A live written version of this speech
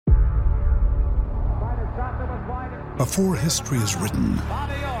Before history is written,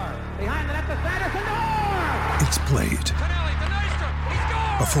 it's played.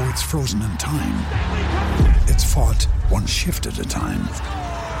 Before it's frozen in time, it's fought one shift at a time.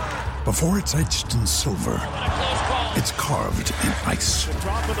 Before it's etched in silver, it's carved in ice.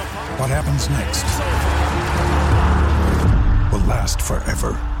 What happens next will last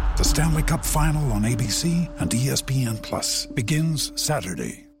forever. The Stanley Cup Final on ABC and ESPN Plus begins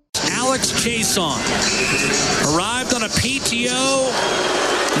Saturday. Alex Chiasson arrived on a PTO,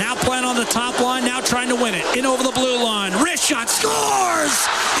 now playing on the top line, now trying to win it. In over the blue line, wrist shot, scores!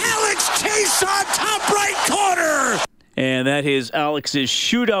 Alex Chiasson, top right corner! And that is Alex's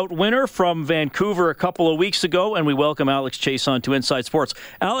shootout winner from Vancouver a couple of weeks ago, and we welcome Alex Chiasson to Inside Sports.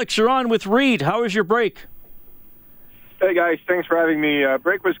 Alex, you're on with Reed. How was your break? Hey guys, thanks for having me.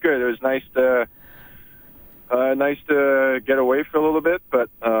 Break was good. It was nice to get away for a little bit, but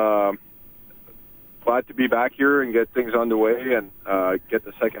glad to be back here and get things underway and get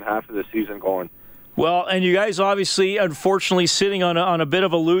the second half of the season going. Well, and you guys obviously, unfortunately, sitting on a bit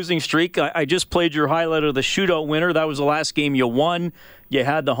of a losing streak. I just played your highlight of the shootout winner. That was the last game you won. You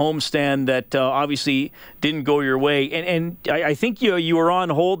had the homestand that obviously didn't go your way. And I think you were on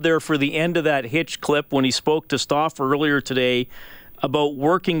hold there for the end of that Hitch clip when he spoke to Stauffer earlier today about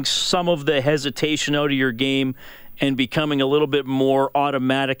working some of the hesitation out of your game and becoming a little bit more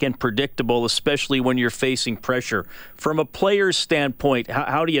automatic and predictable, especially when you're facing pressure. From a player's standpoint,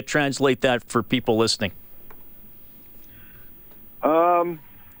 how do you translate that for people listening? I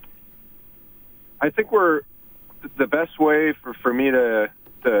think the best way for me to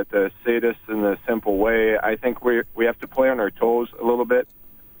say this in a simple way, I think we have to play on our toes a little bit.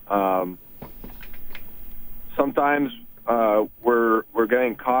 Sometimes we're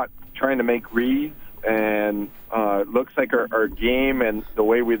getting caught trying to make reads, and it looks like our game and the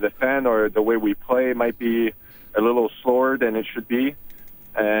way we defend or the way we play might be a little slower than it should be.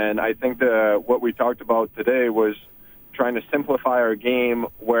 And I think what we talked about today was trying to simplify our game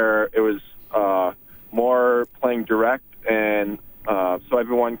where it was more playing direct, and so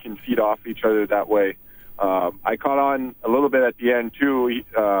everyone can feed off each other that way. I caught on a little bit at the end, too.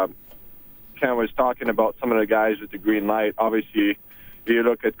 Ken was talking about some of the guys with the green light. Obviously, if you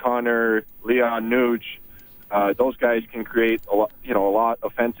look at Connor, Leon, Nuge, those guys can create a lot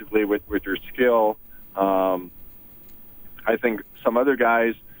offensively with their skill. I think some other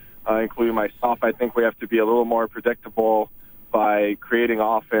guys, including myself, I think we have to be a little more predictable by creating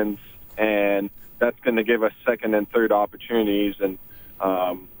offense, and that's going to give us second and third opportunities. And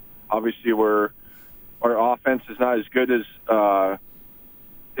obviously, our offense is not as good as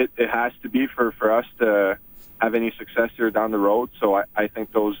it has to be for us to have any success here down the road. So I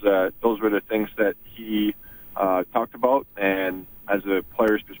think those were the things that he talked about, and as a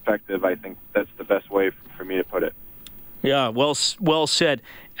player's perspective, I think that's the best way for me to put it. Yeah, well said.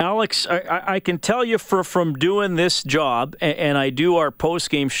 Alex, I can tell you from doing this job, and I do our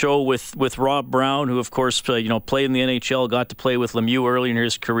post-game show with Rob Brown, who, of course, played in the NHL, got to play with Lemieux early in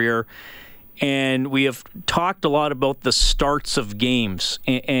his career, and we have talked a lot about the starts of games.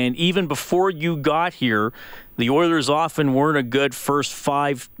 And even before you got here, the Oilers often weren't a good first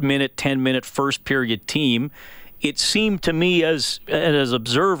 5-minute, 10-minute first-period team. It seemed to me as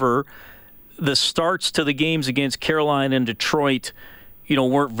observer, the starts to the games against Carolina and Detroit,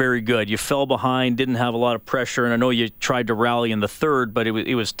 weren't very good. You fell behind, didn't have a lot of pressure, and I know you tried to rally in the third, but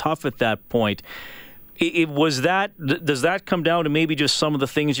it was tough at that point. Does that come down to maybe just some of the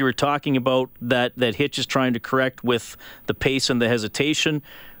things you were talking about that Hitch is trying to correct with the pace and the hesitation?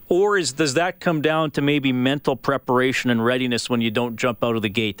 Or does that come down to maybe mental preparation and readiness when you don't jump out of the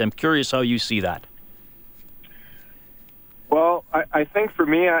gate? I'm curious how you see that. Well, I think for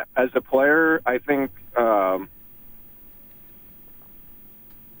me as a player, I think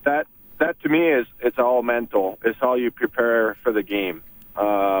that to me it's all mental. It's how you prepare for the game.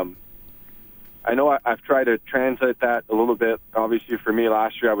 I know I've tried to translate that a little bit. Obviously, for me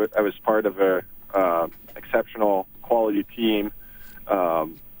last year, I was part of a exceptional quality team.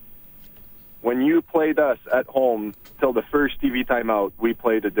 When you played us at home till the first TV timeout, we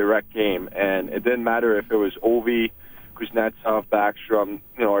played a direct game, and it didn't matter if it was Ovi, Kuznetsov, Backstrom,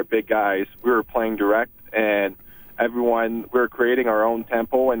 our big guys. We were playing direct, and we were creating our own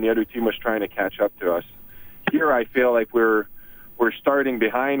tempo, and the other team was trying to catch up to us. Here, I feel like we're starting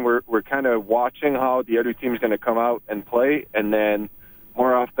behind. We're kind of watching how the other team's going to come out and play, and then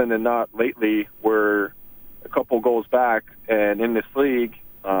more often than not, lately, we're a couple goals back, and in this league,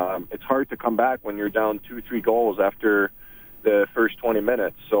 it's hard to come back when you're down 2-3 goals after the first 20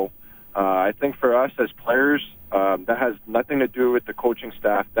 minutes. So I think for us as players, that has nothing to do with the coaching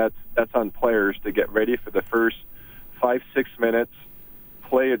staff. That's on players to get ready for the first 6 minutes,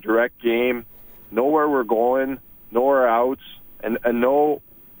 play a direct game, know where we're going, know our outs, and know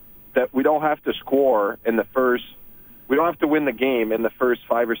that we don't have to score in the first. We don't have to win the game in the first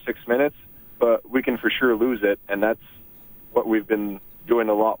 5 or 6 minutes, but we can for sure lose it, and that's what we've been doing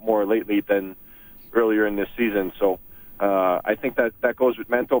a lot more lately than earlier in this season. So I think that goes with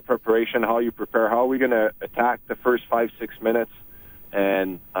mental preparation, how you prepare, how are we going to attack the first 5-6 minutes.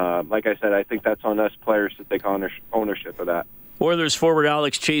 And like I said, I think that's on us players to take ownership of that. Oilers forward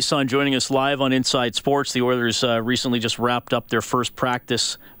Alex Chiasson joining us live on Inside Sports. The Oilers recently just wrapped up their first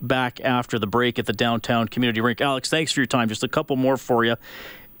practice back after the break at the downtown community rink. Alex, thanks for your time. Just a couple more for you.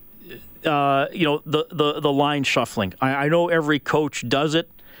 The line shuffling. I know every coach does it.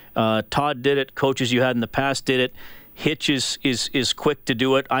 Todd did it. Coaches you had in the past did it. Hitch is quick to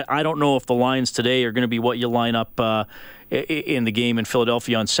do it. I don't know if the lines today are going to be what you line up in the game in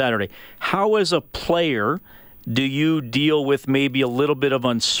Philadelphia on Saturday. How, as a player, do you deal with maybe a little bit of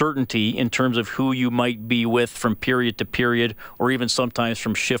uncertainty in terms of who you might be with from period to period, or even sometimes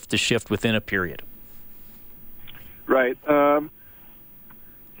from shift to shift within a period? Right.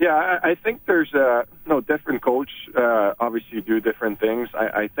 Yeah, I think there's different coach. Obviously, do different things.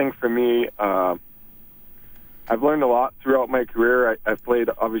 I think for me, I've learned a lot throughout my career. I've played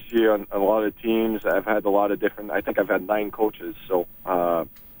obviously on a lot of teams. I've had a lot of different. I think I've had 9 coaches. So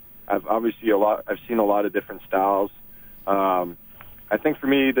I've seen a lot of different styles. I think for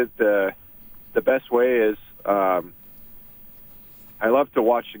me that the best way is I love to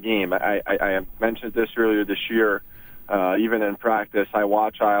watch the game. I mentioned this earlier this year. Even in practice, I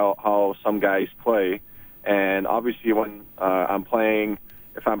watch how some guys play, and obviously when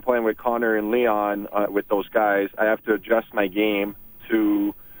if I'm playing with Connor and Leon with those guys, I have to adjust my game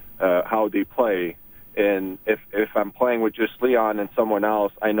to how they play. And if I'm playing with just Leon and someone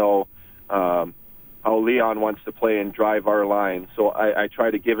else, I know how Leon wants to play and drive our line. So I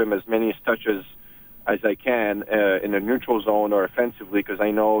try to give him as many touches as I can in the neutral zone or offensively, because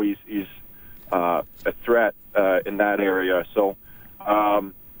I know he's a threat in that area. So,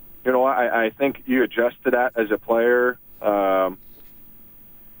 I think you adjust to that as a player.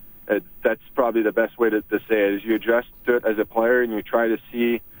 That's probably the best way to say it, is you adjust to it as a player and you try to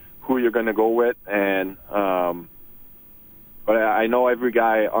see who you're going to go with. And but I know every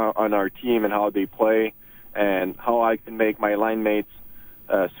guy on our team and how they play and how I can make my line mates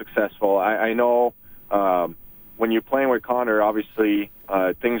successful. I know when you're playing with Connor, obviously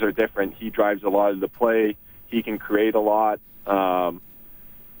things are different. He drives a lot of the play. He can create a lot.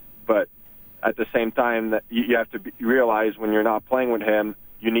 But at the same time, that you have to realize when you're not playing with him,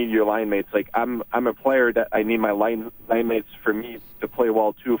 you need your line mates. Like I'm a player that I need my line mates for me to play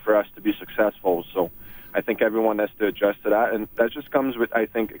well too, for us to be successful. So I think everyone has to adjust to that, and that just comes with, I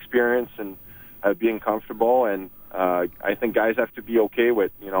think, experience and being comfortable. And I think guys have to be okay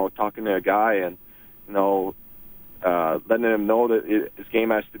with talking to a guy and letting him know that his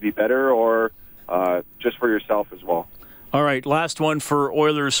game has to be better, or just for yourself as well. All right, last one for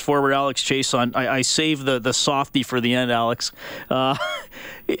Oilers forward Alex Chiasson. I saved the softie for the end, Alex.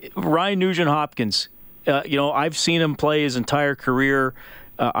 Ryan Nugent-Hopkins, I've seen him play his entire career.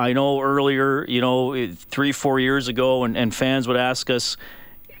 I know earlier, 3-4 years ago, and fans would ask us,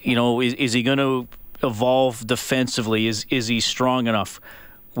 is he going to evolve defensively? Is he strong enough?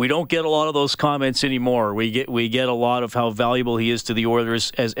 We don't get a lot of those comments anymore. We get a lot of how valuable he is to the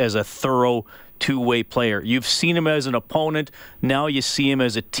Oilers as a thorough two-way player. You've seen him as an opponent. Now you see him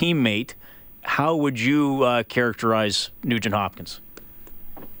as a teammate. How would you characterize Nugent-Hopkins?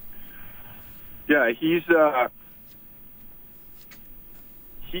 Yeah, he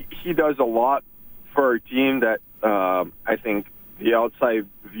does a lot for our team that I think the outside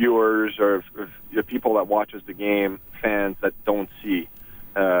viewers or the people that watches the game, fans, that don't see.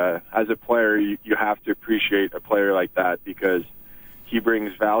 As a player, you have to appreciate a player like that, because he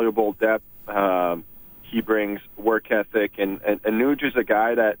brings valuable depth. He brings work ethic, and Nuge is a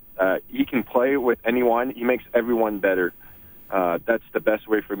guy that he can play with anyone. He makes everyone better. That's the best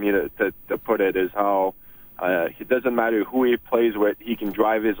way for me to put it, is how it doesn't matter who he plays with. He can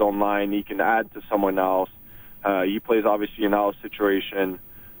drive his own line. He can add to someone else. He plays, obviously, in our situation.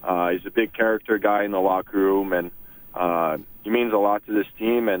 He's a big character guy in the locker room, and he means a lot to this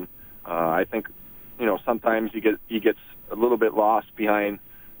team. And I think, sometimes he gets a little bit lost behind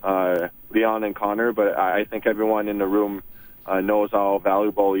Leon and Connor, but I think everyone in the room knows how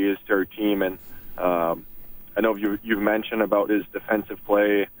valuable he is to our team. And I know you've mentioned about his defensive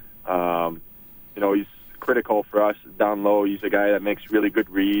play. He's critical for us down low. He's a guy that makes really good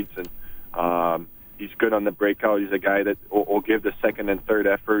reads, and he's good on the breakout. He's a guy that will give the second and third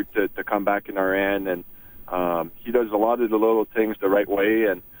effort to come back in our end. And he does a lot of the little things the right way,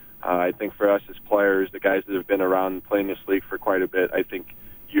 and I think for us as players, the guys that have been around playing this league for quite a bit, I think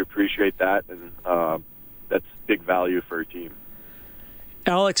you appreciate that, and that's big value for a team.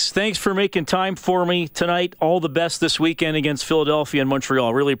 Alex, thanks for making time for me tonight. All the best this weekend against Philadelphia and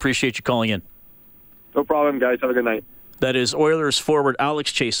Montreal. Really appreciate you calling in. No problem, guys. Have a good night. That is Oilers forward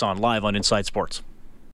Alex Chiasson live on Inside Sports.